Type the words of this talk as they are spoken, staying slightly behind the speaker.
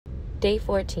Day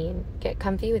 14, get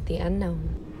comfy with the unknown.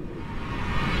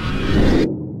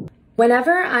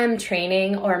 Whenever I'm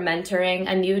training or mentoring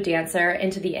a new dancer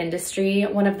into the industry,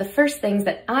 one of the first things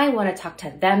that I want to talk to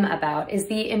them about is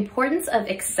the importance of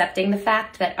accepting the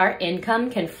fact that our income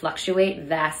can fluctuate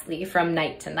vastly from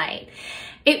night to night.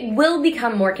 It will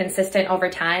become more consistent over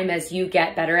time as you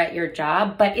get better at your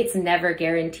job, but it's never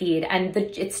guaranteed. And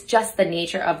it's just the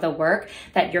nature of the work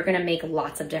that you're going to make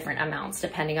lots of different amounts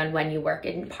depending on when you work.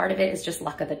 And part of it is just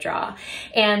luck of the draw.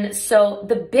 And so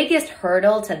the biggest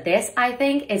hurdle to this, I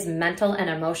think, is mental and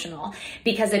emotional.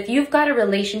 Because if you've got a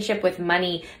relationship with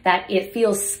money that it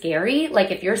feels scary,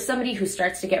 like if you're somebody who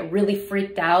starts to get really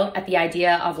freaked out at the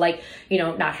idea of like, you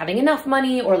know, not having enough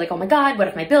money or like, oh my God, what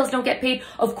if my bills don't get paid?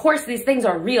 Of course, these things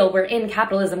are real. We're in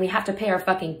capitalism. We have to pay our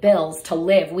fucking bills to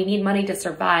live. We need money to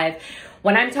survive.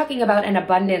 When I'm talking about an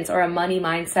abundance or a money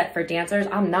mindset for dancers,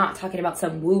 I'm not talking about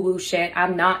some woo-woo shit.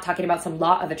 I'm not talking about some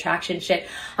law of attraction shit.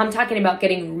 I'm talking about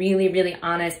getting really, really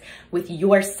honest with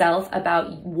yourself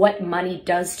about what money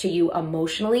does to you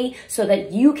emotionally so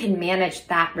that you can manage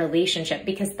that relationship,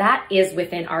 because that is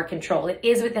within our control. It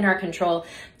is within our control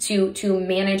to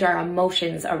manage our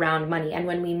emotions around money. And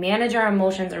when we manage our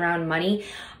emotions around money,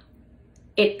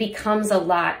 it becomes a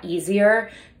lot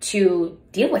easier to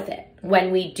deal with it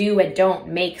when we do and don't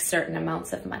make certain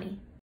amounts of money.